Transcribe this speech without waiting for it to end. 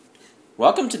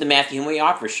Welcome to the Matthew Hemenway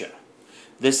Opera Show.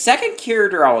 The second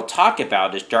character I will talk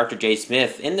about is Dr. J.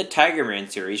 Smith in the Tiger Man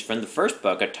series from the first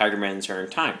book of Tiger Man: Turn of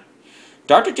Time.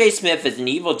 Dr. J. Smith is an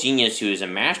evil genius who is a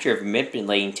master of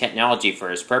manipulating technology for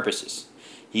his purposes.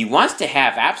 He wants to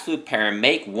have absolute power and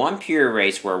make one pure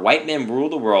race where white men rule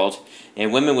the world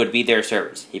and women would be their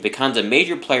servants. He becomes a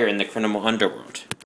major player in the criminal underworld.